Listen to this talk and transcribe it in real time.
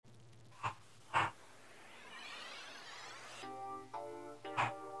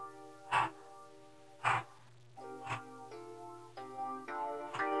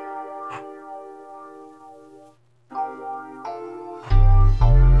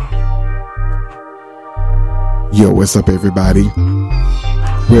Yo, what's up, everybody?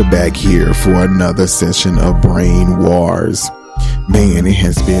 We're back here for another session of Brain Wars. Man, it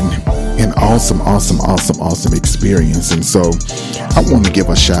has been an awesome experience. And so I want to give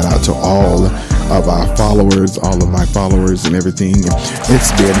a shout out to all of our followers, all of my followers and everything.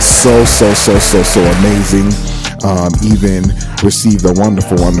 It's been so amazing. Even received a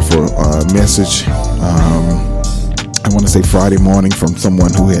wonderful message. I want to say Friday morning from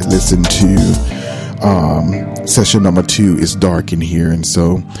someone who had listened to session number 2 is dark in here, and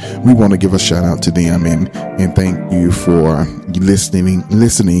so we want to give a shout out to them and thank you for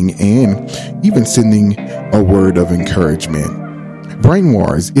listening and even sending a word of encouragement. Brain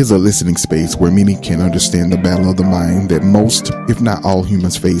Wars is a listening space where many can understand the battle of the mind that most, if not all,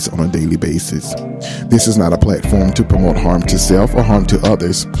 humans face on a daily basis. This is not a platform to promote harm to self or harm to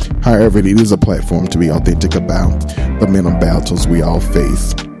others. However, it is a platform to be authentic about the mental battles we all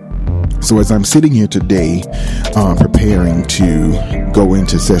face. So as I'm sitting here today, preparing to go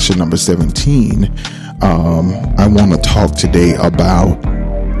into session number 17, I want to talk today about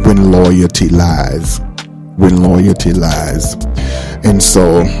when loyalty lies. When loyalty lies. And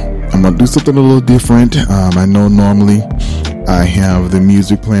so I'm going to do something a little different. I know normally I have the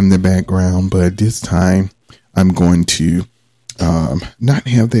music playing in the background, but this time I'm going to not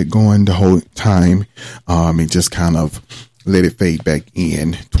have that going the whole time and just kind of let it fade back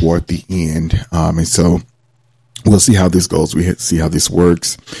in toward the end. And so we'll see how this goes. We see how this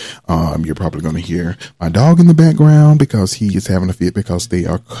works. You're probably going to hear my dog in the background because he is having a fit because they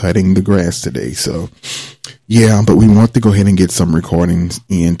are cutting the grass today. So yeah, but we want to go ahead and get some recordings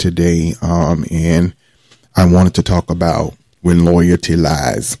in today. And I wanted to talk about when loyalty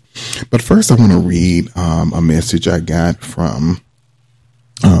lies. But first I want to read a message I got from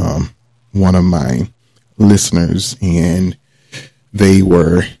one of my listeners, and they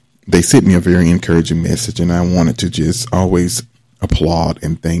sent me a very encouraging message, and I wanted to just always applaud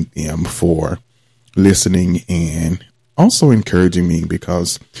and thank them for listening and also encouraging me,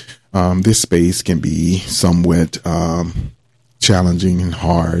 because this space can be somewhat challenging and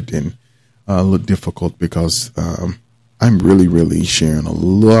hard and a little difficult because I'm really sharing a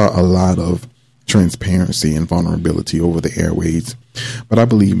lot of transparency and vulnerability over the airways. But I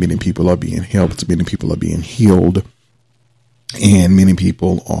believe many people are being helped, many people are being healed, and many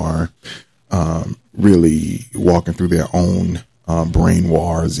people are really walking through their own brain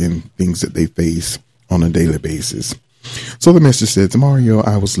wars and things that they face on a daily basis. So the message says, Mario,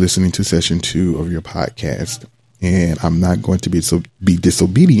 I was listening to session 2 of your podcast, and I'm not going to be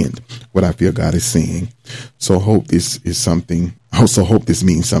disobedient what I feel God is saying. So hope this is something. Also hope this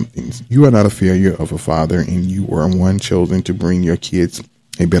means something. You are not a failure of a father, and you were one chosen to bring your kids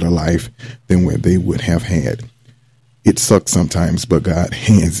a better life than what they would have had. It sucks sometimes, but God's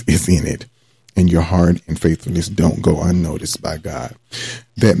hands is in it, and your heart and faithfulness don't go unnoticed by God.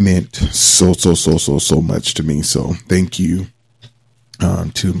 That meant so much to me. So thank you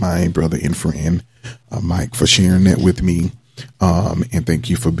to my brother and friend Mike for sharing that with me, and thank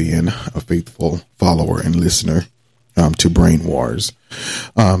you for being a faithful follower and listener to Brain Wars.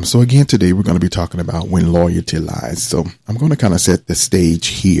 So again, today we're going to be talking about when loyalty lies. So I'm going to kind of set the stage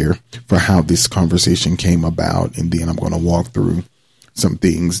here for how this conversation came about, and then I'm going to walk through some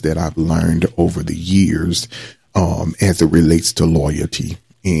things that I've learned over the years as it relates to loyalty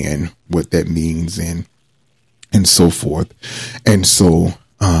and what that means and so forth. And so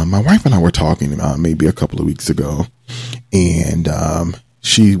my wife and I were talking maybe a couple of weeks ago, and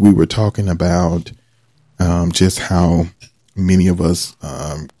we were talking about just how many of us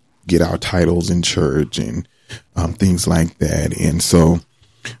get our titles in church and things like that. And so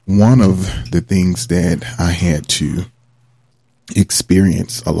one of the things that I had to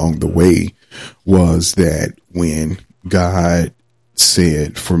experience along the way was that when God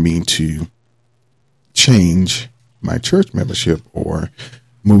said for me to change my church membership or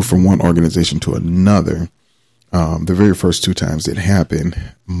move from one organization to another, the very first 2 times it happened,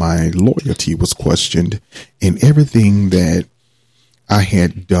 my loyalty was questioned, and everything that I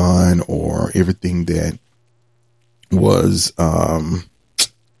had done or everything that was,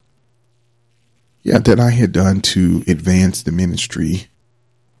 that I had done to advance the ministry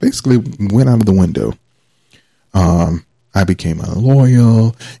basically went out of the window. I became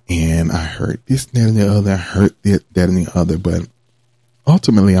unloyal, and I heard this, that, and the other. I heard that, and the other, but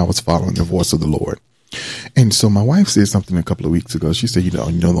ultimately I was following the voice of the Lord. And so my wife said something a couple of weeks ago. She said,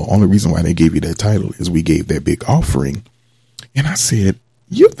 the only reason why they gave you that title is we gave that big offering. And I said,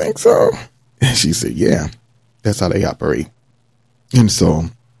 you think so? And she said, yeah, that's how they operate. And so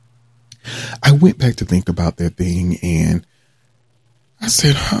I went back to think about that thing, and I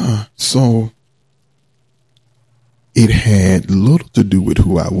said, so it had little to do with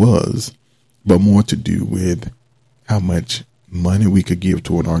who I was, but more to do with how much money we could give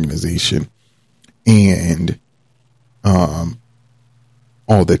to an organization and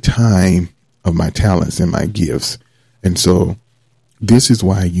all the time of my talents and my gifts. And so this is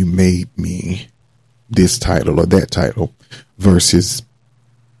why you made me this title or that title versus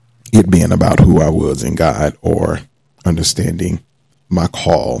it being about who I was in God or understanding my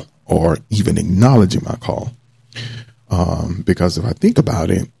call or even acknowledging my call. Because if I think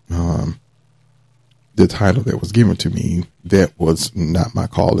about it, the title that was given to me, that was not my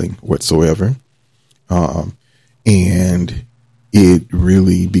calling whatsoever. And it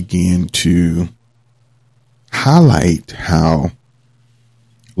really began to highlight how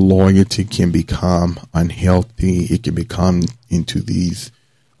loyalty can become unhealthy. It can become into these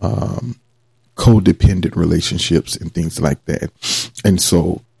codependent relationships and things like that. And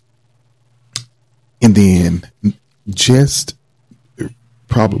so, and then just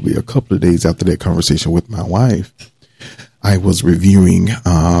probably a couple of days after that conversation with my wife, I was reviewing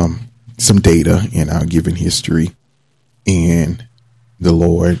some data in our given history, and the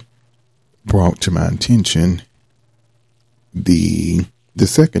Lord brought to my attention the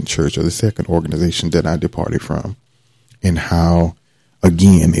second church or the second organization that I departed from, and how,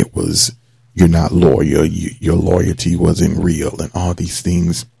 again, it was, you're not loyal, your loyalty wasn't real, and all these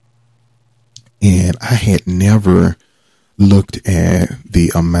things. And I had never looked at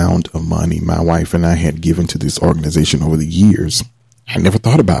the amount of money my wife and I had given to this organization over the years. I never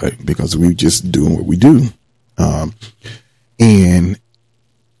thought about it because we were just doing what we do. And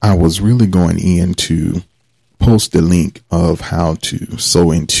I was really going in to post the link of how to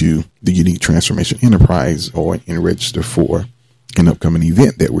sow into the Unique Transformation Enterprise or and register for an upcoming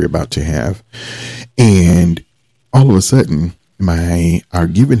event that we're about to have. And all of a sudden, our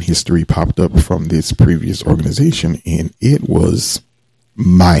given history popped up from this previous organization, and it was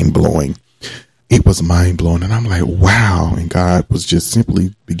mind blowing. It was mind blowing. And I'm like, wow. And God was just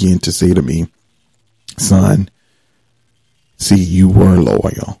simply begin to say to me, son, see, you were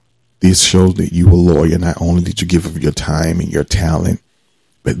loyal. This shows that you were loyal. Not only did you give of your time and your talent,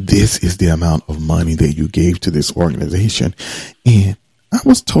 but this is the amount of money that you gave to this organization. And I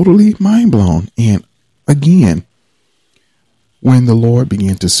was totally mind blown. And again, when the Lord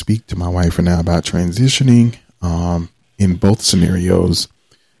began to speak to my wife and I about transitioning, in both scenarios,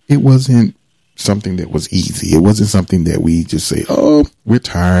 it wasn't something that was easy. It wasn't something that we just say, oh, we're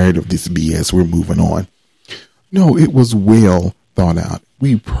tired of this BS, we're moving on. No, it was well thought out.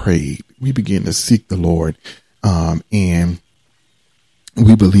 We prayed. We began to seek the Lord. And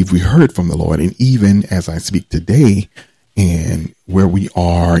we believe we heard from the Lord. And even as I speak today, and where we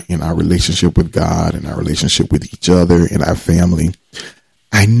are in our relationship with God and our relationship with each other and our family,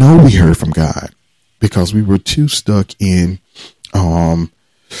 I know we heard from God because we were too stuck in, and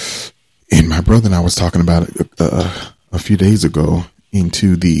my brother and I was talking about it a few days ago,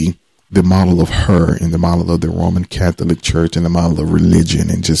 into the model of her and the model of the Roman Catholic Church and the model of religion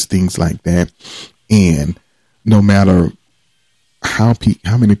and just things like that. And no matter how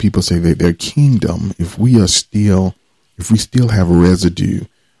many people say that their kingdom, if we still have a residue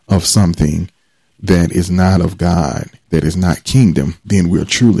of something that is not of God, that is not kingdom, then we're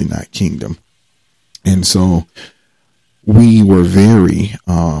truly not kingdom. And so we were very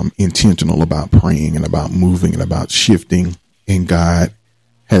intentional about praying and about moving and about shifting, and God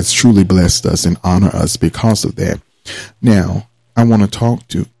has truly blessed us and honor us because of that. Now, I want to talk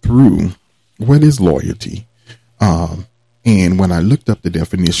through what is loyalty. And when I looked up the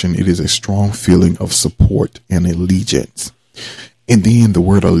definition, it is a strong feeling of support and allegiance. And then the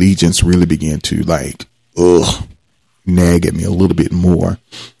word allegiance really began to nag at me a little bit more.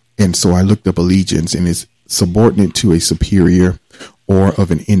 And so I looked up allegiance, and it's subordinate to a superior or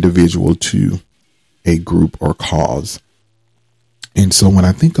of an individual to a group or cause. And so when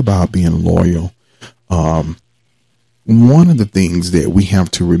I think about being loyal, one of the things that we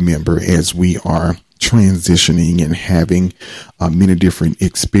have to remember as we are transitioning and having many different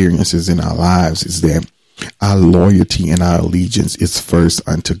experiences in our lives is that our loyalty and our allegiance is first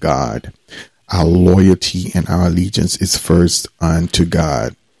unto God. Our loyalty and our allegiance is first unto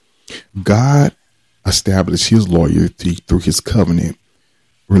God. God established his loyalty through his covenant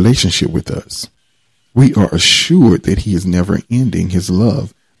relationship with us. We are assured that he is never ending his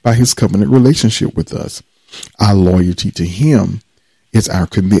love by his covenant relationship with us. Our loyalty to him is our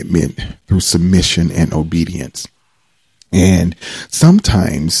commitment through submission and obedience. And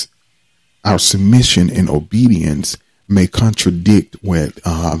sometimes our submission and obedience may contradict what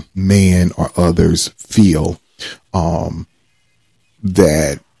man or others feel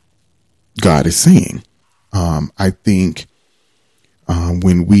that God is saying. I think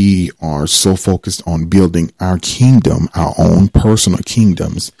when we are so focused on building our kingdom, our own personal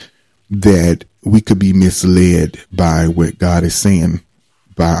kingdoms, that we could be misled by what God is saying,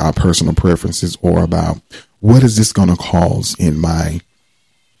 by our personal preferences, or about what is this going to cause in my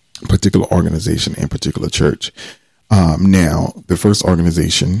particular organization and particular church. Now, the first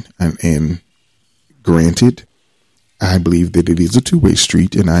organization, and granted, I believe that it is a two-way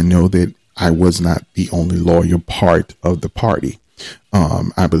street, and I know that I was not the only loyal part of the party.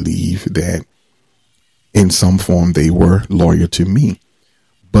 I believe that in some form they were loyal to me,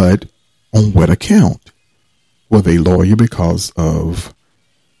 but on what account? Were they loyal because of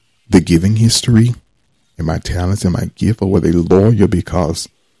the giving history and my talents and my gift, or were they loyal because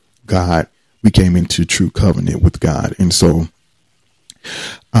we came into true covenant with God? And so,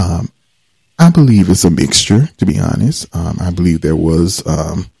 I believe it's a mixture, to be honest. I believe there was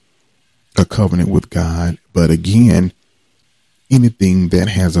a covenant with God, but again, anything that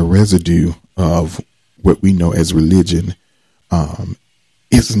has a residue of what we know as religion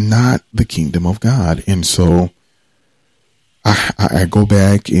is not the kingdom of God. And so I go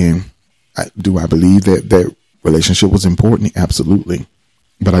back and do I believe that relationship was important? Absolutely.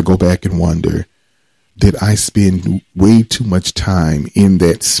 But I go back and wonder, did I spend way too much time in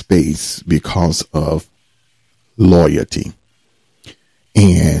that space because of loyalty?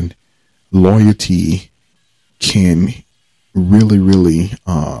 And loyalty can really, really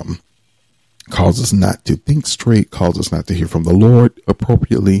cause us not to think straight, cause us not to hear from the Lord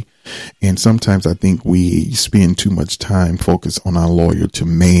appropriately. And sometimes I think we spend too much time focused on our loyalty to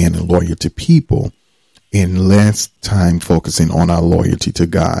man and loyalty to people, and less time focusing on our loyalty to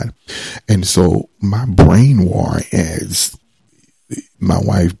God. And so my brain war, as my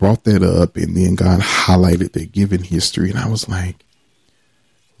wife brought that up, and then God highlighted the given history, and I was like,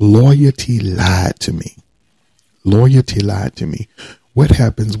 loyalty lied to me. Loyalty lied to me. What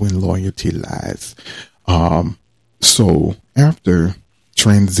happens when loyalty lies? So after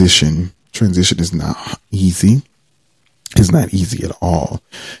transition is not easy. It's not easy at all.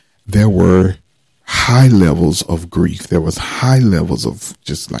 There were high levels of grief. There was high levels of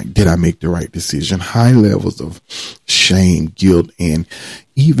just like, did I make the right decision? High levels of shame, guilt, and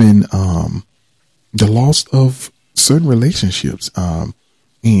even the loss of certain relationships. And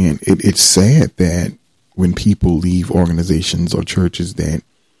it's sad that when people leave organizations or churches, that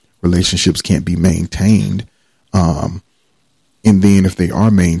relationships can't be maintained. And then if they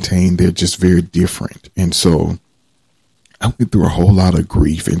are maintained, they're just very different. And so I went through a whole lot of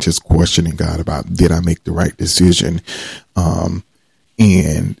grief and just questioning God about, did I make the right decision? And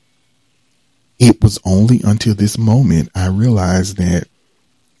it was only until this moment I realized that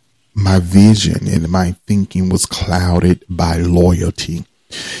my vision and my thinking was clouded by loyalty.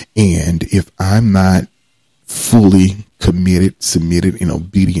 And if I'm not fully committed, submitted, and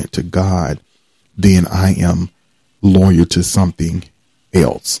obedient to God, then I am loyal to something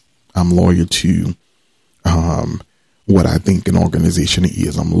else. I'm loyal to what I think an organization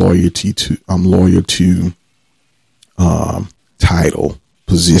is. I'm loyal to title,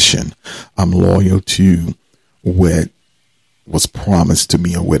 position. I'm loyal to what was promised to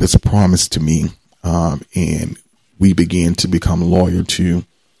me or what is promised to me. And we begin to become loyal to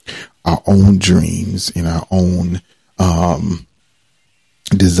our own dreams and our own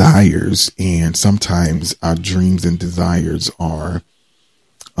desires. And sometimes our dreams and desires are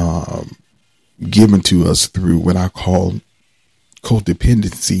given to us through what I call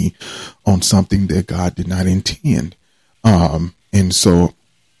codependency on something that God did not intend. And so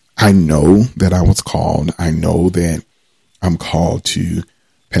I know that I was called. I know that I'm called to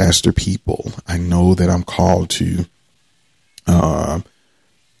pastor people. I know that I'm called to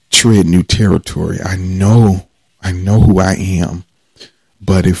tread new territory. I know who I am.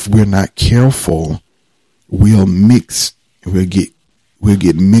 But if we're not careful, we'll get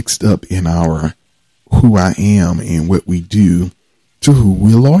mixed up in our who I am and what we do to who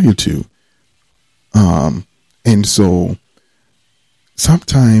we're loyal to. And so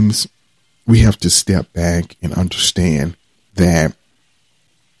sometimes we have to step back and understand that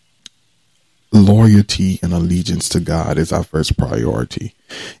loyalty and allegiance to God is our first priority.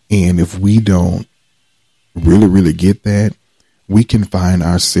 And if we don't really, really get that, we can find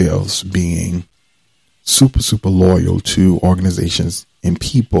ourselves being super, super loyal to organizations and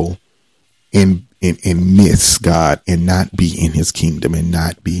people and miss God and not be in his kingdom and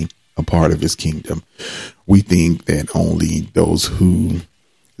not be a part of his kingdom. We think that only those who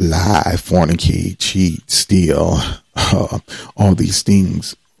lie, fornicate, cheat, steal, all these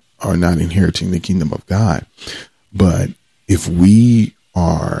things are not inheriting the kingdom of God. But if we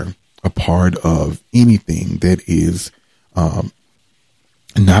are a part of anything that is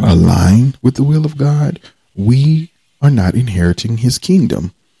not aligned with the will of God, we are not inheriting his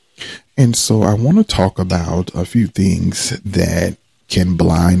kingdom. And so I want to talk about a few things that can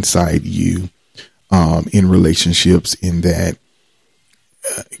blindside you in relationships, in that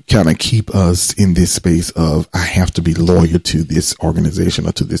kind of keep us in this space of, I have to be loyal to this organization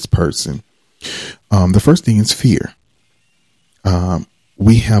or to this person. The first thing is fear.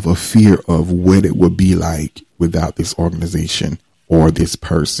 We have a fear of what it would be like without this organization or this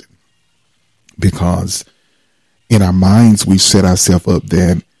person, because in our minds, we set ourselves up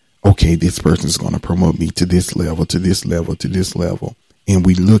that, okay, this person is going to promote me to this level, to this level, to this level. And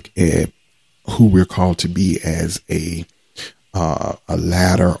we look at who we're called to be as a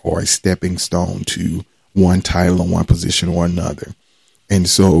ladder or a stepping stone to one title or one position or another. And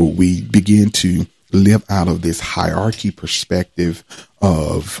so we begin to live out of this hierarchy perspective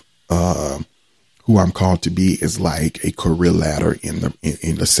of who I'm called to be is like a career ladder in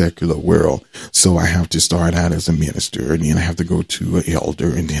the secular world. So I have to start out as a minister, and then I have to go to an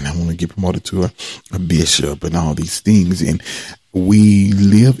elder, and then I want to get promoted to a bishop and all these things. And we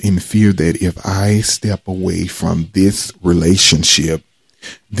live in fear that if I step away from this relationship,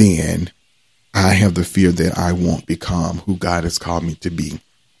 then I have the fear that I won't become who God has called me to be.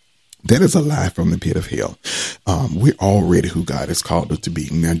 That is a lie from the pit of hell. We're already who God has called us to be.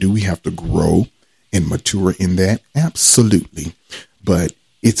 Now, do we have to grow and mature in that? Absolutely. But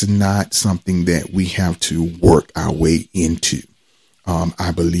it's not something that we have to work our way into.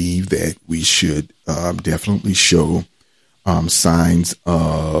 I believe that we should definitely show signs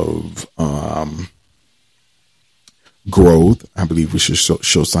of growth. I believe we should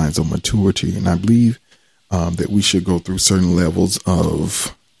show signs of maturity. And I believe that we should go through certain levels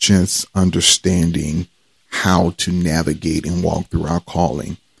of just understanding how to navigate and walk through our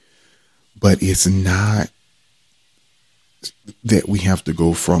calling. But it's not that we have to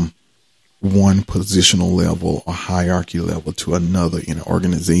go from one positional level or hierarchy level to another in an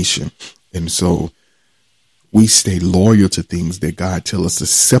organization. And so we stay loyal to things that God tells us to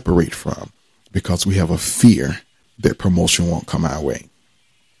separate from, because we have a fear that promotion won't come our way.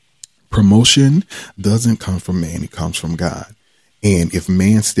 Promotion doesn't come from man, it comes from God. And if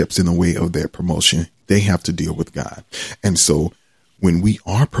man steps in the way of that promotion, they have to deal with God. And so when we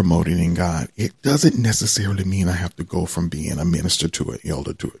are promoted in God, it doesn't necessarily mean I have to go from being a minister to an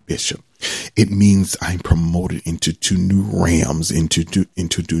elder to a bishop. It means I'm promoted into two new realms,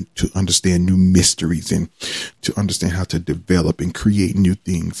 to understand new mysteries and to understand how to develop and create new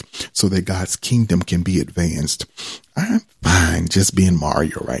things so that God's kingdom can be advanced. I'm fine just being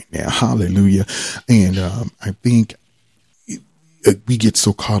Mario right now. Hallelujah. And I think we get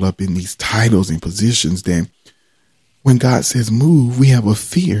so caught up in these titles and positions that when God says move, we have a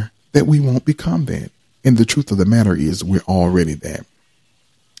fear that we won't become that. And the truth of the matter is we're already that.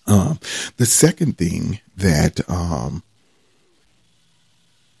 The second thing that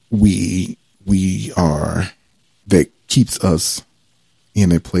that keeps us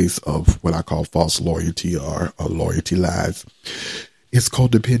in a place of what I call false loyalty or loyalty lies is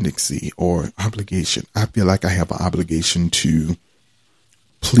codependency or obligation. I feel like I have an obligation to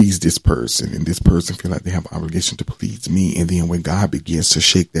please this person, and this person feel like they have an obligation to please me. And then when God begins to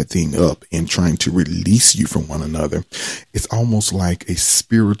shake that thing up and trying to release you from one another, it's almost like a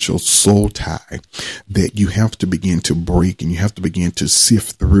spiritual soul tie that you have to begin to break and you have to begin to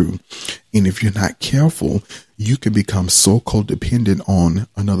sift through. And if you're not careful, you can become so codependent on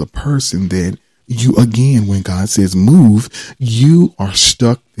another person that you, again, when God says move, you are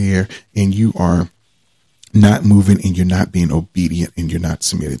stuck there and you are not moving and you're not being obedient and you're not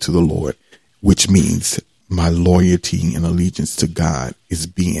submitted to the Lord, which means my loyalty and allegiance to God is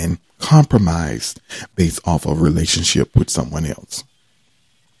being compromised based off of a relationship with someone else.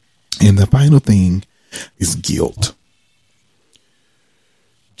 And the final thing is guilt.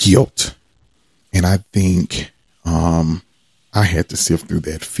 Guilt. And I think I had to sift through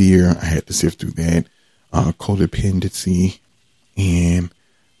that fear. I had to sift through that codependency, and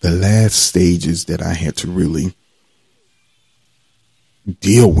the last stages that I had to really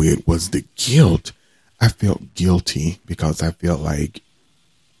deal with was the guilt. I felt guilty because I felt like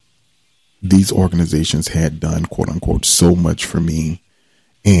these organizations had done, quote unquote, so much for me,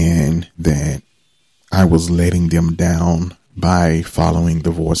 and that I was letting them down by following the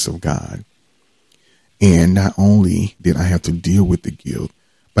voice of God. And not only did I have to deal with the guilt,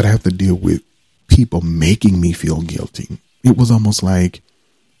 but I have to deal with people making me feel guilty. It was almost like,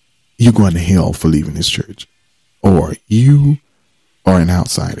 you're going to hell for leaving this church, or you are an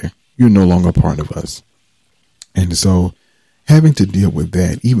outsider. You're no longer part of us. And so having to deal with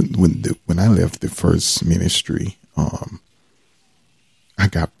that, even when I left the first ministry, I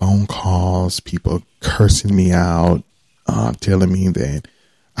got phone calls, people cursing me out, telling me that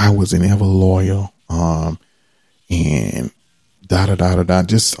I wasn't ever loyal, and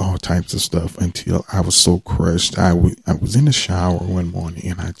just all types of stuff, until I was so crushed. I was in the shower one morning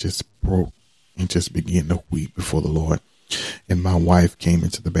and I just broke and just began to weep before the Lord. And my wife came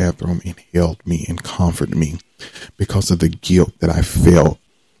into the bathroom and held me and comforted me because of the guilt that I felt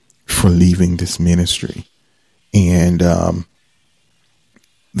for leaving this ministry. And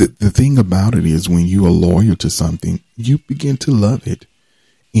the thing about it is, when you are loyal to something, you begin to love it.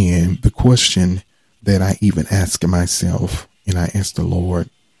 And the question that I even ask myself, and I asked the Lord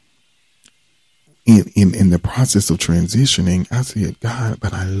in the process of transitioning, I said, God,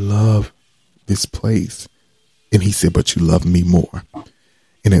 but I love this place. And he said, but you love me more.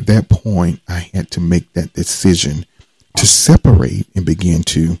 And at that point, I had to make that decision to separate and begin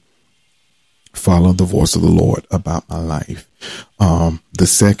to follow the voice of the Lord about my life. The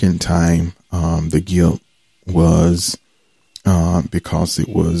second time, the guilt was because it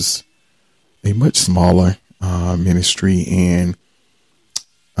was a much smaller ministry, and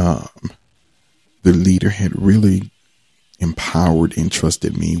the leader had really empowered and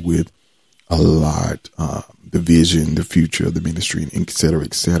trusted me with a lot, the vision, the future of the ministry, et cetera,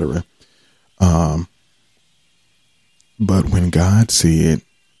 et cetera. But when God said,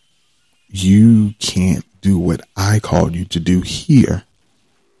 you can't do what I called you to do here,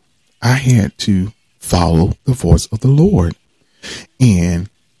 I had to follow the voice of the Lord. And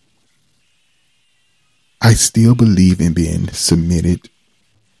I still believe in being submitted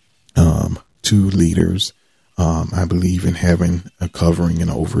to leaders. I believe in having a covering, an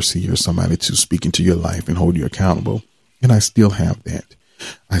overseer, somebody to speak into your life and hold you accountable. And I still have that.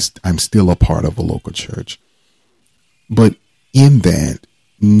 I'm still a part of a local church. But in that,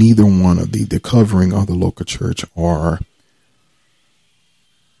 neither one of the covering or the local church are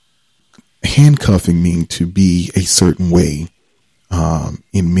handcuffing me to be a certain way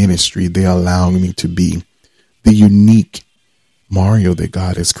in ministry. They're allowing me to be the unique Mario that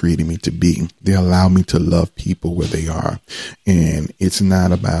God has created me to be. They allow me to love people where they are. And it's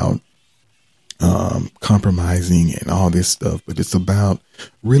not about compromising and all this stuff, but it's about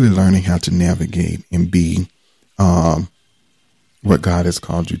really learning how to navigate and be what God has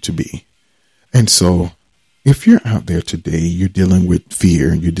called you to be. And so if you're out there today, you're dealing with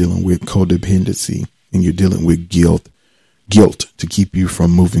fear, you're dealing with codependency, and you're dealing with guilt to keep you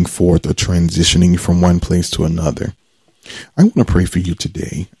from moving forward or transitioning from one place to another, I want to pray for you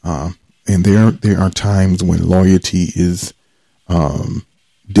today. And there are times when loyalty is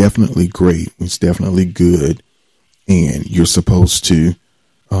definitely great. It's definitely good. And you're supposed to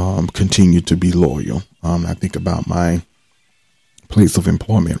continue to be loyal. I think about my place of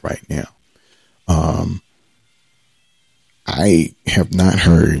employment right now. I have not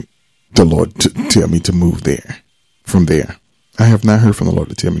heard the Lord tell me to move from there. I have not heard from the Lord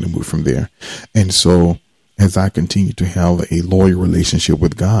to tell me to move from there. And so as I continue to have a loyal relationship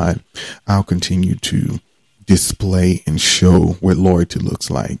with God, I'll continue to display and show what loyalty looks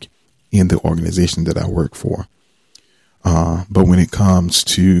like in the organization that I work for. But when it comes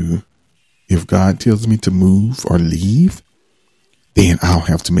to, if God tells me to move or leave, then I'll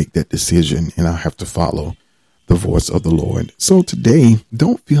have to make that decision and I'll have to follow the voice of the Lord. So today,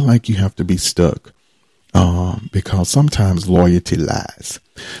 don't feel like you have to be stuck, because sometimes loyalty lies.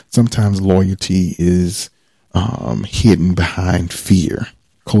 Sometimes loyalty is hidden behind fear,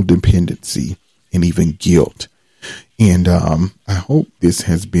 codependency, and even guilt. And I hope this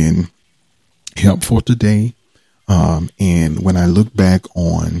has been helpful today. And when I look back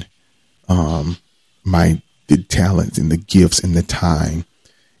on the talents and the gifts and the time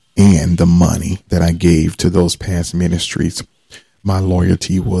and the money that I gave to those past ministries, my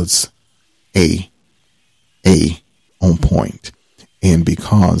loyalty was on point. And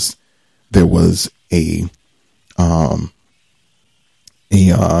because there was a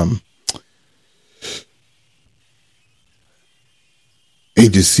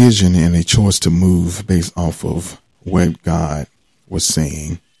decision and a choice to move based off of what God was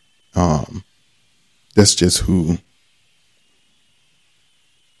saying. That's just who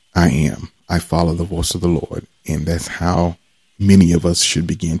I am. I follow the voice of the Lord, and that's how many of us should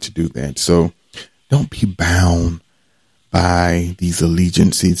begin to do that. So don't be bound by these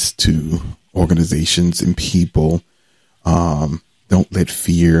allegiances to organizations and people. Don't let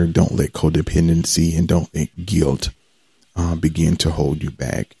fear, don't let codependency, and don't let guilt begin to hold you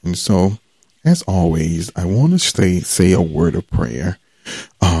back. And so, as always, I want to say a word of prayer.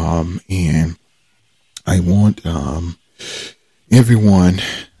 And I want everyone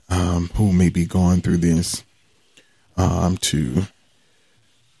who may be going through this to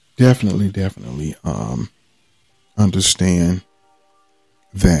definitely understand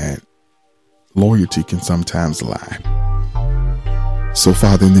that loyalty can sometimes lie. So,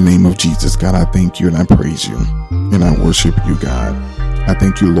 Father, in the name of Jesus, God, I thank you and I praise you and I worship you, God. I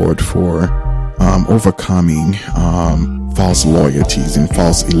thank you, Lord, for overcoming false loyalties and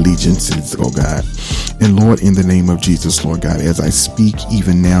false allegiances, oh God. And Lord, in the name of Jesus, Lord God, as I speak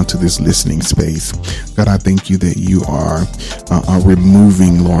even now to this listening space, God, I thank you that you are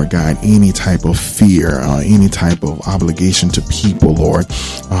removing, Lord God, any type of fear, any type of obligation to people, Lord,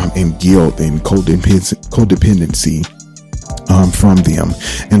 and guilt and codependency from them.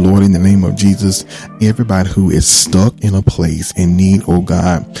 And Lord, in the name of Jesus, everybody who is stuck in a place in need, oh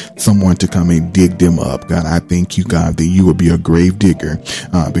God, someone to come and dig them up, God, I thank you, God, that you will be a grave digger,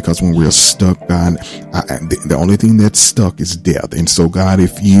 because when we're stuck, God, the only thing that's stuck is death. And so, God,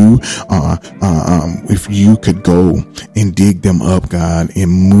 if you could go and dig them up, God, and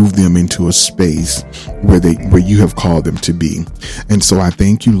move them into a space where you have called them to be. And so I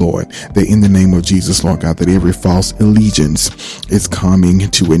thank you, Lord, that in the name of Jesus, Lord God, that every false allegiance is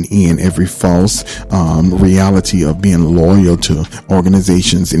coming to an end. Every false reality of being loyal to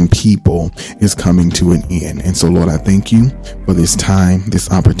organizations and people is coming to an end. And so, Lord, I thank you for this time,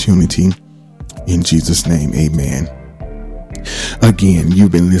 this opportunity. In Jesus' name, amen. Again,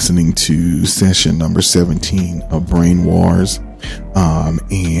 you've been listening to session number 17 of Brain Wars.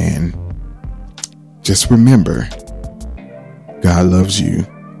 And just remember, God loves you,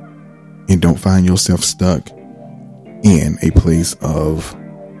 and don't find yourself stuck in a place of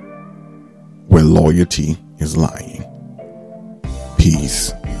where loyalty is lying.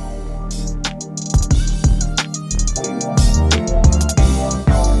 Peace.